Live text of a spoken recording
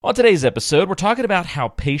On today's episode, we're talking about how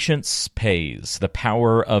patience pays, the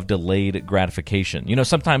power of delayed gratification. You know,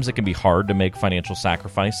 sometimes it can be hard to make financial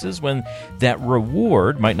sacrifices when that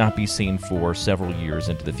reward might not be seen for several years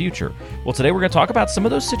into the future. Well, today we're going to talk about some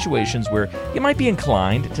of those situations where you might be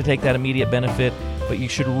inclined to take that immediate benefit, but you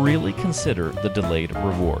should really consider the delayed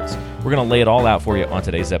rewards. We're going to lay it all out for you on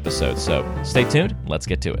today's episode, so stay tuned. Let's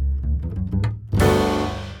get to it.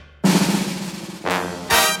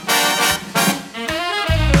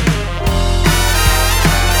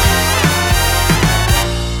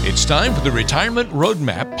 It's time for the Retirement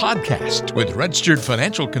Roadmap podcast with registered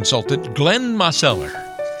financial consultant Glenn Mosseller.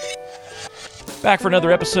 Back for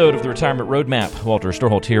another episode of the Retirement Roadmap. Walter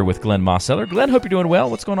Storholt here with Glenn Mosseller. Glenn, hope you're doing well.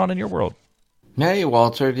 What's going on in your world? Hey,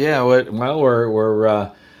 Walter. Yeah,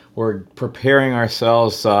 well, we're preparing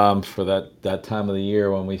ourselves for that time of the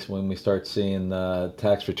year when we start seeing the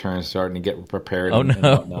tax returns starting to get prepared. Oh no, and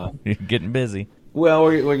whatnot. You're getting busy. Well,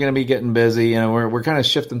 we're going to be getting busy. You know, we're kind of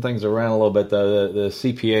shifting things around a little bit. The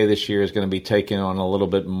CPA this year is going to be taking on a little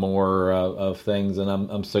bit more of things, and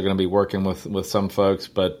I'm still going to be working with some folks.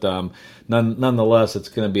 But nonetheless, it's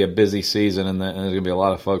going to be a busy season, and there's going to be a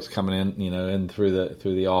lot of folks coming in through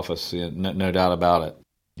the office. No doubt about it.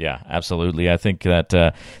 Yeah, absolutely. I think that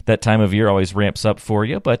that time of year always ramps up for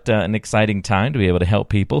you, but an exciting time to be able to help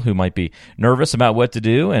people who might be nervous about what to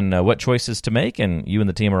do and what choices to make, and you and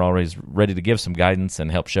the team are always ready to give some guidance and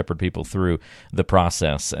help shepherd people through the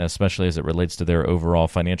process, especially as it relates to their overall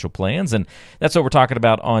financial plans. And that's what we're talking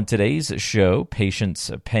about on today's show, Patience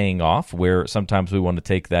Paying Off, where sometimes we want to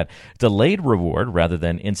take that delayed reward rather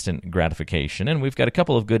than instant gratification. And we've got a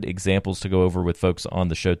couple of good examples to go over with folks on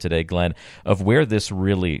the show today, Glenn, of where this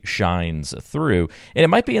really shines through. And it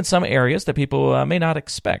might be in some areas that people may not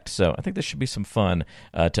expect. So I think this should be some fun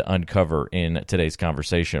to uncover in today's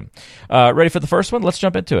conversation. Ready for the first one? Let's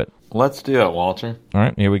jump into it. Let's do it, Walter. All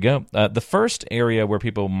right, here we go. The first area where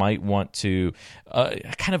people might want to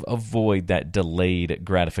kind of avoid that delayed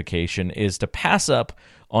gratification is to pass up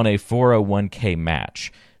on a 401k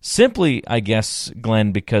match. Simply, I guess,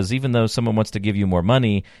 Glenn, because even though someone wants to give you more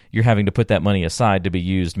money, you're having to put that money aside to be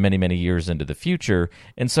used many, many years into the future.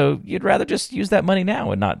 And so you'd rather just use that money now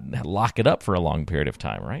and not lock it up for a long period of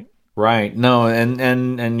time, right? Right. No,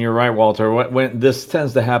 and you're right, Walter. When this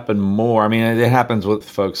tends to happen more, I mean, it happens with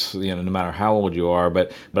folks, no matter how old you are,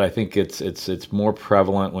 but I think it's more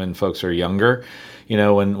prevalent when folks are younger.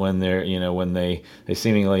 When they're, when they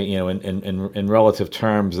seemingly, in relative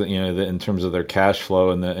terms, in terms of their cash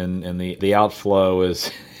flow and the outflow is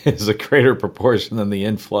a greater proportion than the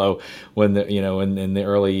inflow when in the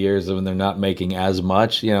early years when they're not making as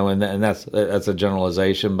much, and that's a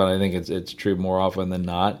generalization, but I think it's true more often than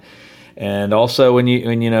not. And also when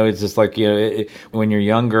it's just like, when you're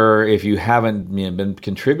younger, if you haven't been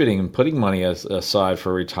contributing and putting money aside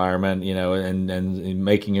for retirement, and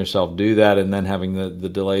making yourself do that and then having the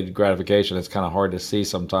delayed gratification, it's kind of hard to see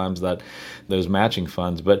sometimes that those matching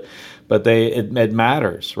funds, but it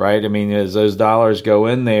matters, right? I mean, as those dollars go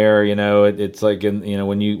in there, it's like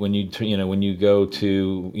when you go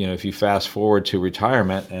to, if you fast forward to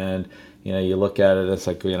retirement and you look at it, it's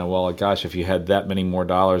like, well, gosh, if you had that many more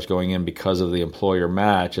dollars going in because of the employer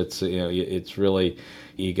match, it's really,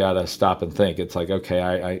 you got to stop and think. It's like, okay,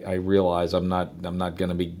 I realize I'm not going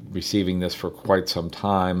to be receiving this for quite some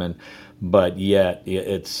time, but yet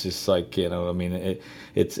it's just like,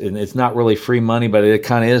 it's not really free money, but it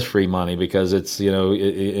kind of is free money because it's,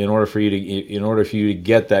 in order for you to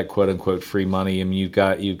get that quote unquote free money, I mean, you've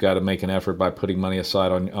got to make an effort by putting money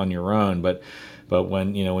aside on your own, but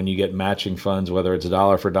when you get matching funds, whether it's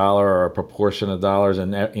dollar for dollar or a proportion of dollars,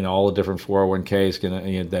 and all the different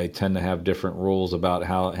 401ks they tend to have different rules about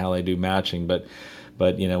how they do matching. But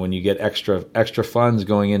when you get extra funds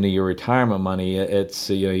going into your retirement money, it's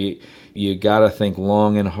you got to think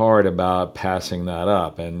long and hard about passing that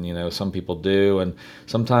up. And some people do, and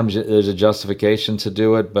sometimes there's a justification to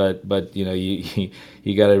do it, but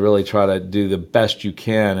you got to really try to do the best you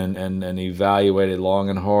can and evaluate it long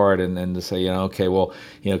and hard and to say, okay, well,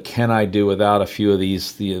 can I do without a few of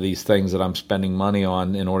these things that I'm spending money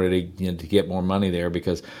on in order to get more money there?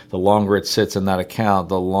 Because the longer it sits in that account,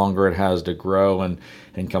 the longer it has to grow and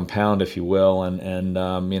compound, if you will, and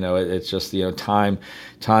it's just time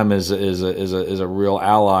is a real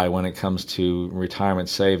ally when it comes to retirement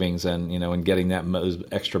savings and getting those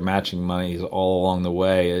extra matching monies all along the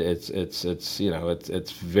way.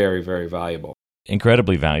 It's very, very valuable.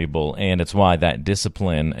 Incredibly valuable, and it's why that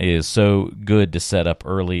discipline is so good to set up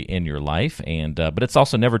early in your life. And but it's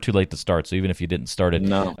also never too late to start. So even if you didn't start it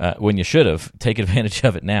when you should have, take advantage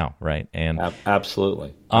of it now, right? And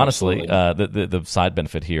absolutely. Honestly, the side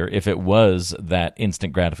benefit here, if it was that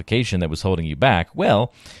instant gratification that was holding you back,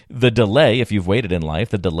 well, the delay, if you've waited in life,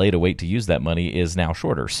 the delay to wait to use that money is now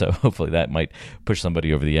shorter. So hopefully that might push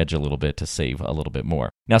somebody over the edge a little bit to save a little bit more.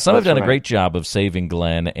 Now, some have done a great job of saving,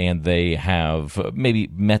 Glenn, and they have maybe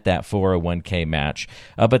met that 401k match,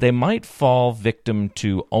 but they might fall victim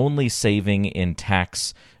to only saving in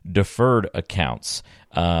tax-deferred accounts.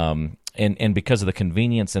 And because of the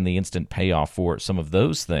convenience and the instant payoff for some of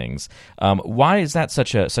those things, why is that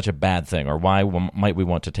such a bad thing, or why might we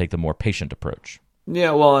want to take the more patient approach?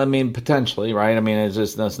 Yeah, well, I mean, potentially, right? I mean,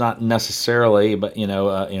 it's not necessarily, but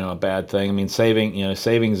a bad thing. I mean,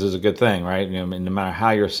 savings is a good thing, right? I mean, no matter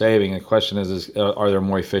how you're saving, the question is are there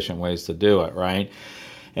more efficient ways to do it, right?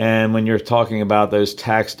 And when you're talking about those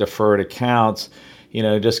tax deferred accounts,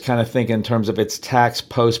 just kind of think in terms of its tax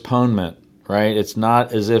postponement. Right, it's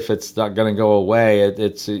not as if it's not going to go away.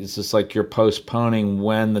 It's just like you're postponing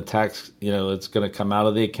when the tax, it's going to come out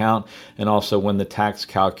of the account, and also when the tax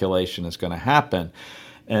calculation is going to happen.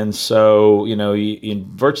 And so,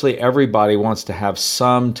 virtually everybody wants to have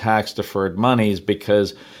some tax deferred monies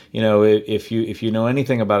because, if you know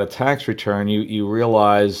anything about a tax return, you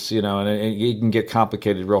realize, and it can get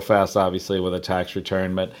complicated real fast, obviously, with a tax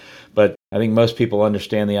return, but I think most people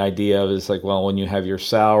understand the idea of it's like, well, when you have your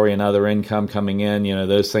salary and other income coming in,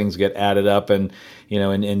 those things get added up, and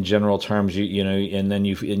in general terms, and then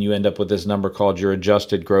you end up with this number called your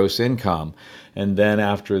adjusted gross income, and then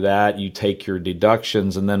after that you take your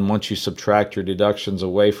deductions, and then once you subtract your deductions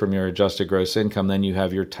away from your adjusted gross income, then you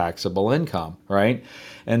have your taxable income, right?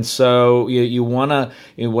 And so you want to,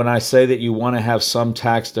 when I say that you want to have some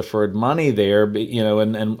tax deferred money there,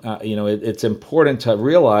 it's important to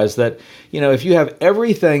realize that, if you have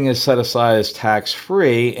everything is set aside as tax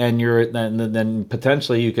free, and then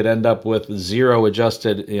potentially you could end up with zero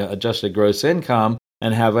adjusted gross income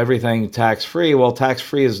and have everything tax free. Well, tax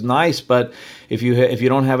free is nice, but if you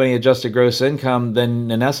don't have any adjusted gross income, then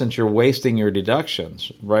in essence you're wasting your deductions,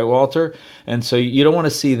 right, Walter? And so you don't want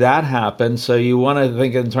to see that happen. So you want to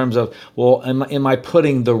think in terms of, well, am I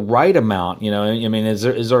putting the right amount? I mean,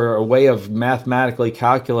 is there a way of mathematically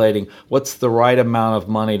calculating what's the right amount of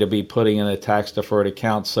money to be putting in a tax deferred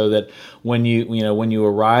account, so that when you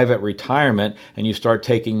arrive at retirement and you start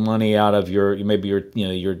taking money out of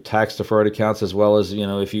your tax deferred accounts, as well as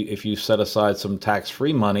if you set aside some tax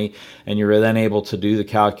free money and you're then able to do the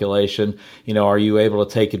calculation, are you able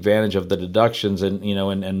to take advantage of the deductions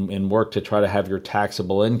and work to try to have your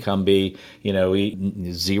taxable income be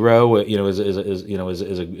zero, is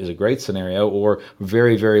a great scenario, or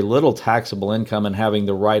very, very little taxable income, and having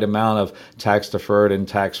the right amount of tax deferred and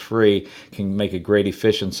tax free can make a great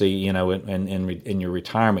efficiency in your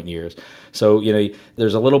retirement years. So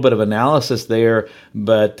there's a little bit of analysis there,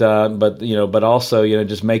 but also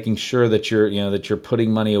just making sure that you're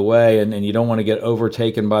putting money away, and you don't want to get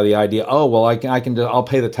overtaken by the idea, oh well, I'll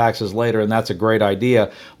pay the taxes later, and that's a great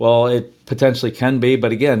idea. Well, it potentially can be,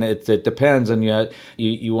 but again, it depends, and yet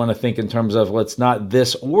you want to think in terms of, well, it's not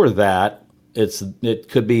this or that. It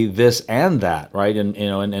could be this and that, right?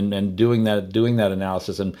 And doing that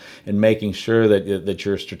analysis and making sure that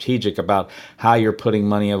you're strategic about how you're putting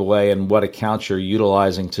money away and what accounts you're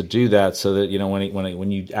utilizing to do that, so that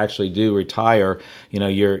when you actually do retire,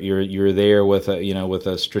 you're there with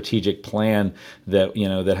a strategic plan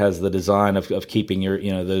that has the design of keeping your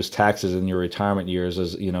those taxes in your retirement years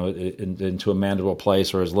as into a manageable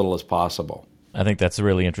place, or as little as possible. I think that's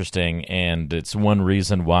really interesting, and it's one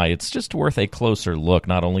reason why it's just worth a closer look,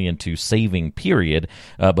 not only into saving period,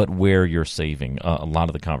 but where you're saving. A lot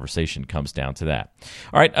of the conversation comes down to that.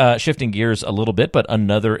 All right, shifting gears a little bit, but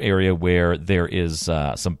another area where there is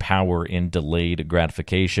some power in delayed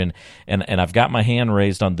gratification, and I've got my hand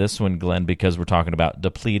raised on this one, Glenn, because we're talking about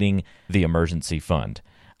depleting the emergency fund.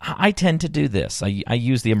 I tend to do this. I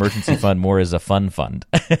use the emergency fund more as a fun fund,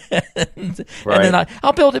 and then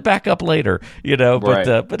I'll build it back up later.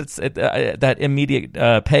 But it's that immediate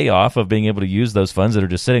payoff of being able to use those funds that are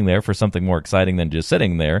just sitting there for something more exciting than just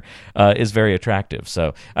sitting there is very attractive.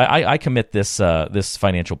 So I commit this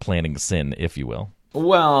financial planning sin, if you will.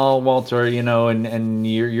 Well, Walter, and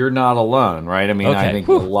you're not alone, right? I mean, okay.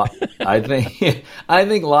 I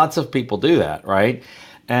think lots of people do that, right?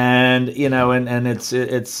 And it's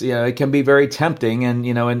it can be very tempting, and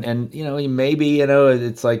maybe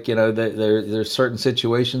it's like there's certain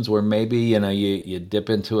situations where maybe you dip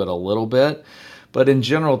into it a little bit, But in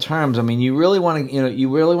general terms, I mean, you really want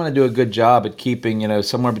to do a good job at keeping,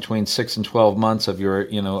 somewhere between 6 and 12 months of your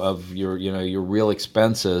your real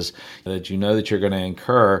expenses that that you're going to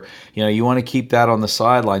incur. You want to keep that on the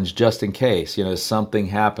sidelines just in case, something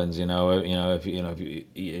happens. If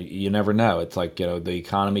you never know. It's like, the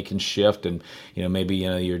economy can shift, and maybe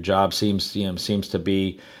your job seems to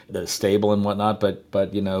be stable and whatnot, but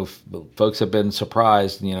folks have been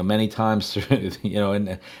surprised many times through,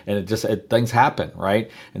 and things happen,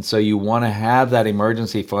 right? And so you want to have that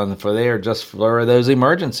emergency fund just for those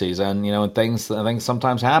emergencies, and and things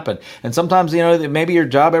sometimes happen, and sometimes maybe your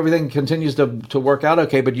job, everything continues to work out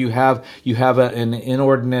okay, but you have an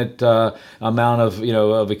inordinate amount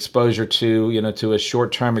of exposure to a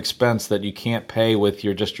short-term expense that you can't pay with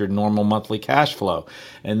your normal monthly cash flow,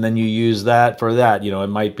 and then you use that for that. It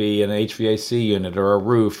might be an HVAC unit or a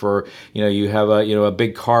roof, or you have a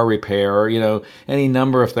big car repair, or any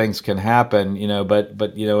number of things can happen. But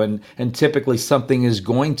and typically something is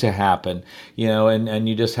going to happen. And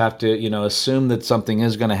you just have to assume that something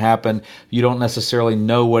is going to happen. You don't necessarily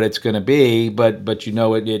know what it's going to be, but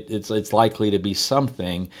it's likely to be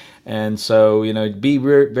something. And so, be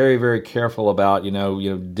very, very careful about,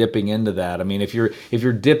 dipping into that. I mean, if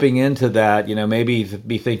you're dipping into that, maybe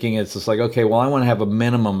be thinking it's just like, okay, well, I want to have a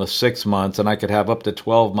minimum of 6 months, and I could have up to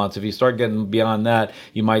 12 months. If you start getting beyond that,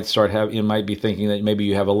 you might be thinking that maybe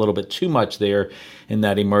you have a little bit too much there in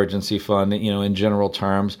that emergency fund, in general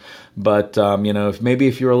terms. But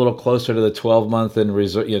if you're a little closer to the 12 month in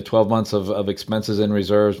reserve, 12 months of expenses in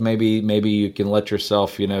reserves, maybe you can let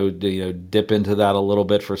yourself, dip into that a little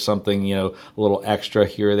bit for something, a little extra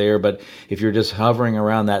here or there. But if you're just hovering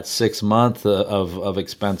around that 6 month of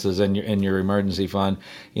expenses in your emergency fund,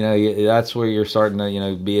 that's where you're starting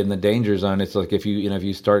to, be in the danger zone. It's like if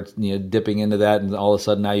you start, dipping into that, and all of a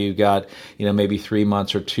sudden now you've got, maybe 3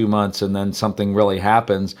 months or 2 months, and then something really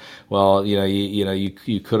happens. Well,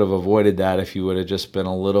 you could have avoided that if you would have just been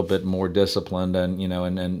a little bit more disciplined,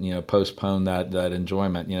 and postpone that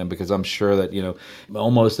enjoyment, because I'm sure that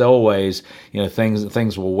almost always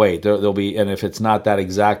things will wait. There'll be, and if it's not that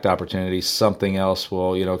exact opportunity, something else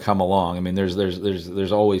will come along. I mean,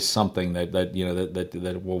 there's always something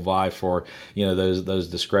that will vie for those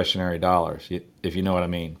discretionary dollars, if you know what I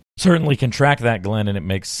mean. Certainly can track that, Glenn, and it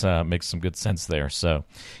makes some good sense there. So,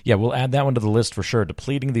 yeah, we'll add that one to the list for sure.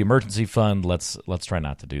 Depleting the emergency fund, let's try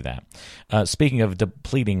not to do that. Speaking of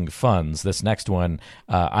depleting funds, this next one,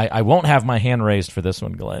 I won't have my hand raised for this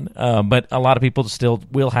one, Glenn, but a lot of people still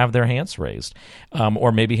will have their hands raised,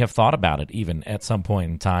 or maybe have thought about it even at some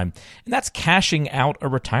point in time, and that's cashing out a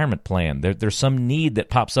retirement plan. There's some need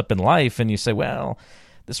that pops up in life, and you say, well,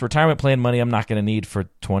 this retirement plan money I'm not going to need for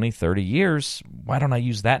 20, 30 years. Why don't I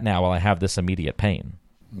use that now while I have this immediate pain?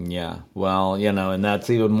 Yeah, well, and that's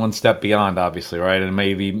even one step beyond, obviously, right? And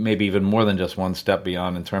maybe even more than just one step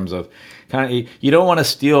beyond in terms of you don't want to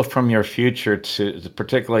steal from your future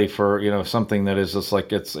particularly for something that is just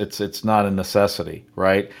like it's not a necessity,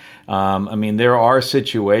 right? I mean, there are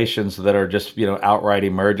situations that are just outright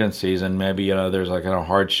emergencies, and maybe there's like a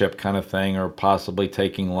hardship kind of thing, or possibly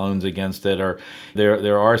taking loans against it, or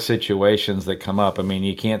there are situations that come up. I mean,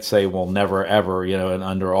 you can't say, well, never ever, and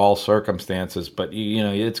under all circumstances, but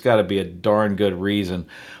it's got to be a darn good reason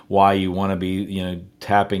why you want to be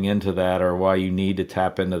tapping into that, or why you need to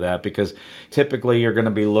tap into that, because typically you're going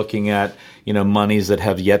to be looking at monies that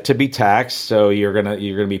have yet to be taxed. So you're going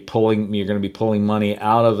to be pulling money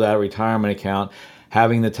out of that retirement account,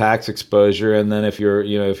 having the tax exposure, and then if you're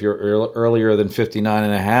earlier than 59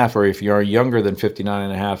 and a half, or if you're younger than 59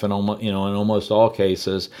 and a half, in almost all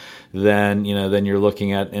cases, then you're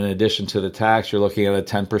looking at, in addition to the tax, you're looking at a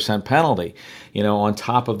 10% penalty, on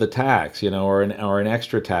top of the tax, or an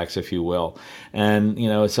extra tax, if you will.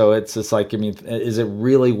 And so it's just like, I mean, is it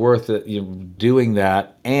really worth it, doing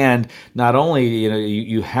that? And not only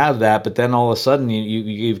you have that, but then all of a sudden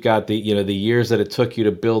you've got the the years that it took you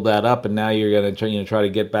to build that up, and now you're going to try to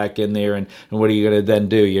get back in there, and what are you going to then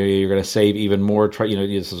do? You're going to save even more.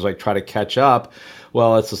 It's just like try to catch up.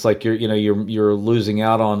 Well, it's just like you're losing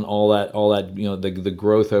out on all that the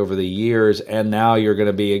growth over the years, and now you're going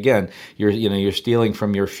to be, again, you're stealing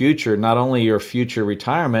from your future, not only your future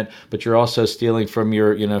retirement, but you're also stealing from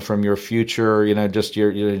your future just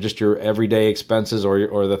your everyday expenses,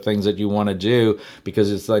 or the things that you want to do,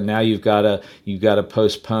 because it's like now you've got to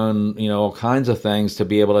postpone all kinds of things to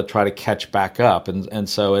be able to try to catch back up, and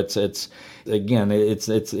so it's again,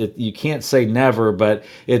 you can't say never, but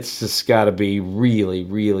it's just got to be really really,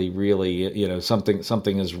 really, really,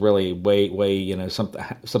 something is really way,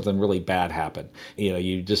 something really bad happened.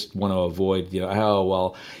 You just want to avoid, oh,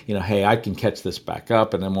 well, hey, I can catch this back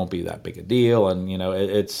up and it won't be that big a deal. And, you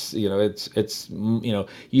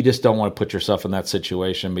just don't want to put yourself in that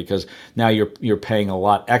situation, because now you're paying a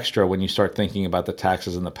lot extra when you start thinking about the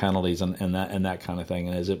taxes and the penalties and that kind of thing.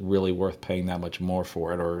 And is it really worth paying that much more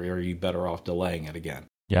for it, or are you better off delaying it again?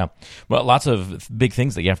 Yeah. Well, lots of big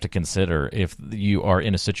things that you have to consider if you are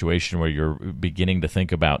in a situation where you're beginning to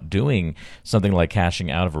think about doing something like cashing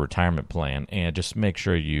out of a retirement plan, and just make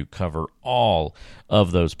sure you cover all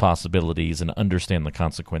of those possibilities and understand the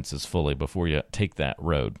consequences fully before you take that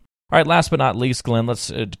road. All right, last but not least, Glenn,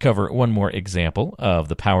 let's cover one more example of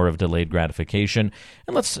the power of delayed gratification,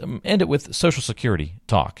 and let's end it with Social Security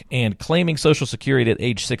talk. And claiming Social Security at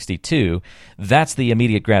age 62, that's the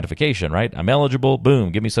immediate gratification, right? I'm eligible,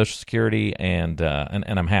 boom, give me Social Security, and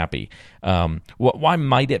I'm happy. Why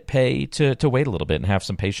might it pay to wait a little bit and have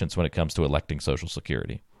some patience when it comes to electing Social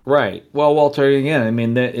Security? Right. Well, Walter, again, I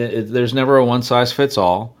mean, there's never a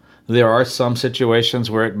one-size-fits-all. There are some situations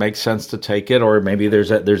where it makes sense to take it, or maybe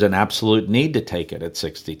there's an absolute need to take it at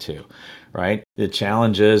 62, right? The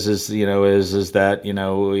challenge is that,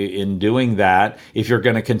 in doing that, if you're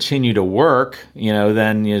going to continue to work,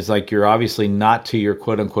 then it's like you're obviously not to your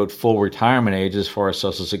quote unquote full retirement age as far as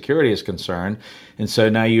Social Security is concerned. And so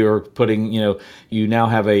now you're putting, you now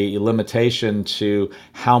have a limitation to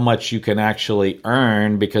how much you can actually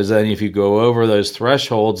earn, because then if you go over those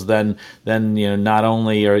thresholds, then not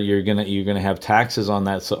only are you're gonna have taxes on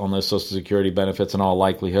those Social Security benefits in all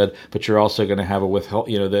likelihood, but you're also going to have a withhold.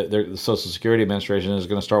 The Social Security Administration is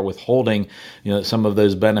going to start withholding, some of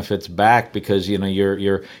those benefits back, because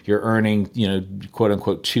you're earning, quote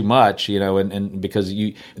unquote too much, and because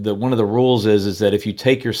one of the rules is that if you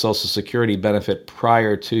take your Social Security benefit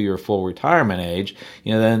prior to your full retirement age,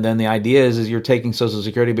 then the idea is you're taking Social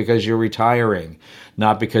Security because you're retiring,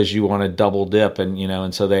 not because you want to double dip.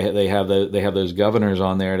 And so they have those governors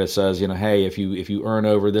on there that says, hey, if you earn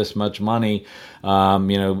over this much money,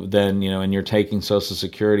 then and you're taking Social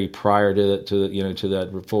Security prior to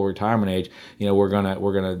that full retirement age, we're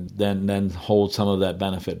gonna then hold some of that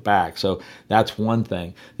benefit back. So that's one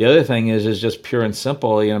thing. The other thing is just pure and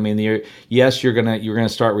simple. Yes, you're gonna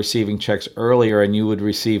start receiving checks earlier, and you would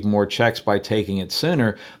receive more checks by taking it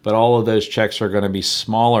sooner, but all of those checks are going to be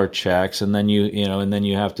smaller checks, and then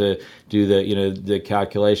you have to do the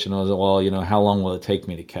calculation of, well, how long will it take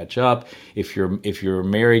me to catch up? If you're a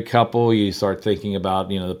married couple, you start thinking about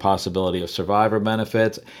the possibility of survivor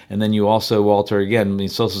benefits, and then you also, Walter, again,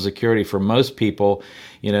 Social Security for most people,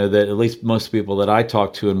 that at least most people that I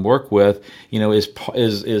talk to and work with,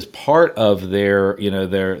 is part of their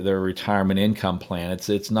their retirement income plan.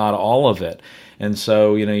 It's not all of it. And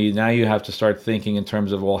so, now you have to start thinking in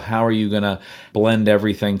terms of, well, how are you going to blend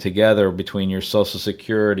everything together between your Social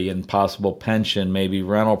Security and possible pension, maybe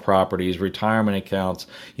rental properties, retirement accounts,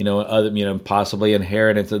 other, possibly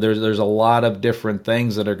inheritance. There's a lot of different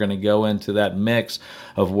things that are going to go into that mix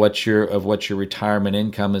of what your retirement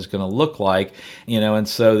income is going to look like, and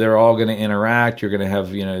so they're all going to interact. You're going to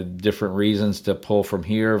have, different reasons to pull from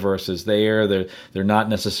here versus there. They're not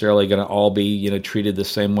necessarily going to all be, treated the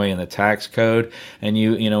same way in the tax code. And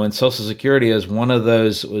and Social Security is one of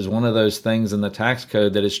those things in the tax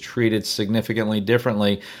code that is treated significantly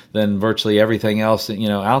differently than virtually everything else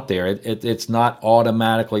out there. It's not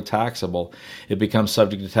automatically taxable. It becomes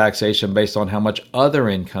subject to taxation based on how much other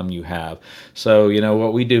income you have. So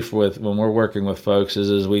what we do when we're working with folks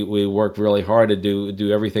is we work really hard to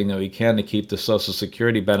do everything that we can to keep the Social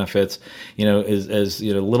Security benefits as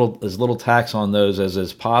little tax on those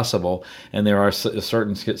as possible. And there are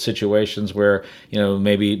certain situations where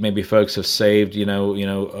maybe folks have saved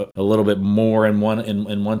a little bit more in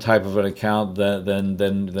one type of an account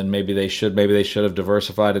than maybe they should. Maybe they should have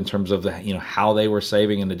diversified in terms of how they were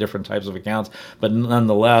saving in the different types of accounts. But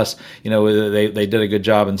nonetheless, they did a good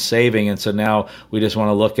job in saving, and so now we just want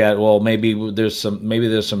to look at, well, maybe there's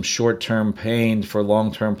some short-term pain for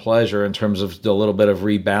long-term pleasure in terms of a little bit of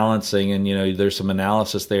rebalancing, and there's some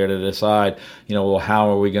analysis there to decide well, how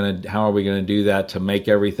are we going to do that to make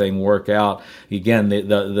everything work out. Again,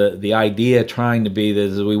 the idea trying to be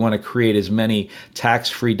that we want to create as many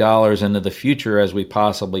tax-free dollars into the future as we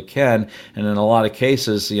possibly can, and in a lot of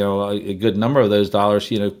cases, a good number of those dollars,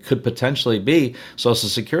 could potentially be Social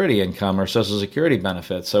Security income or Social Security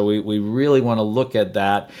benefits. So we really want to look at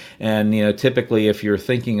that, and typically, if you're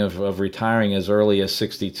thinking of retiring as early early as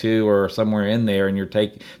 62 or somewhere in there, and you're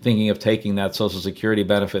thinking of taking that Social Security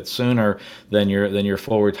benefit sooner than your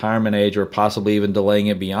full retirement age, or possibly even delaying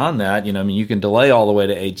it beyond that, you can delay all the way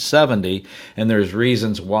to age 70, and there's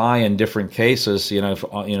reasons why in different cases. You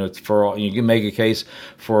can make a case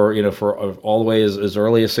for all the way as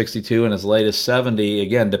early as 62 and as late as 70.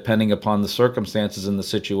 Again, depending upon the circumstances and the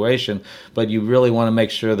situation, but you really want to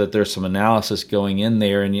make sure that there's some analysis going in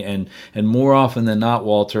there, and more often than not,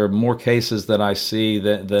 Walter, more cases that I see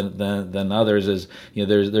than others is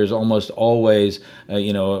there's almost always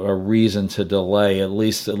a reason to delay at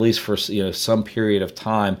least for some period of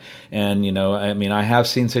time. And I have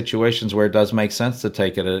seen situations where it does make sense to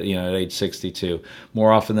take it at age 62.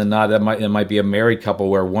 More often than not, it might be a married couple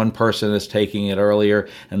where one person is taking it earlier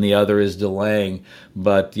and the other is delaying.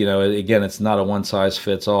 But again, it's not a one size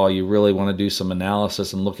fits all. You really want to do some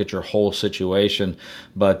analysis and look at your whole situation.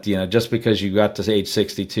 But just because you got to age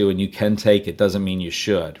 62 and you can take it doesn't mean you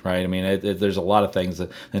should, right? I mean, there's a lot of things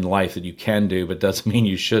in life that you can do, but doesn't mean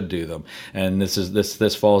you should do them. And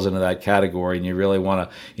this falls into that category, and you really want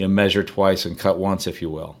to measure twice and cut once, if you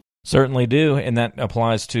will. Certainly do, and that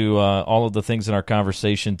applies to all of the things in our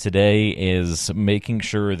conversation today, is making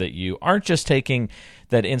sure that you aren't just taking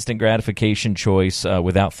that instant gratification choice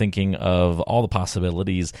without thinking of all the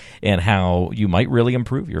possibilities and how you might really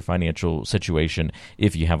improve your financial situation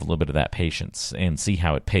if you have a little bit of that patience and see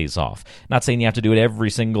how it pays off. Not saying you have to do it every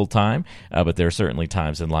single time, but there are certainly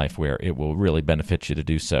times in life where it will really benefit you to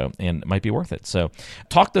do so, and it might be worth it. So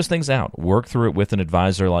talk those things out. Work through it with an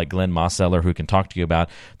advisor like Glenn Mosseller, who can talk to you about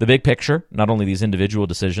the big picture, not only these individual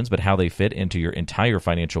decisions, but how they fit into your entire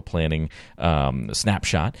financial planning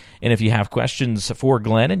snapshot. And if you have questions for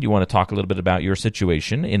Glenn and you want to talk a little bit about your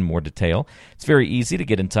situation in more detail, it's very easy to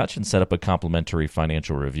get in touch and set up a complimentary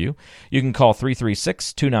financial review. You can call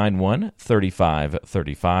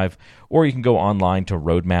 336-291-3535, or you can go online to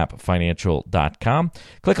roadmapfinancial.com.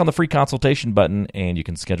 Click on the free consultation button and you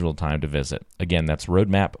can schedule a time to visit. Again, that's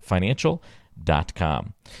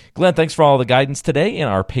roadmapfinancial.com. Glenn, thanks for all the guidance today in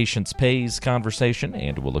our Patience Pays conversation,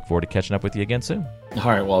 and we'll look forward to catching up with you again soon.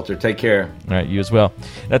 All right, Walter, take care. All right, you as well.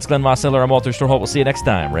 That's Glenn Mosseller. I'm Walter Storholt. We'll see you next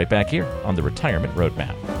time right back here on the Retirement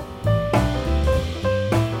Roadmap.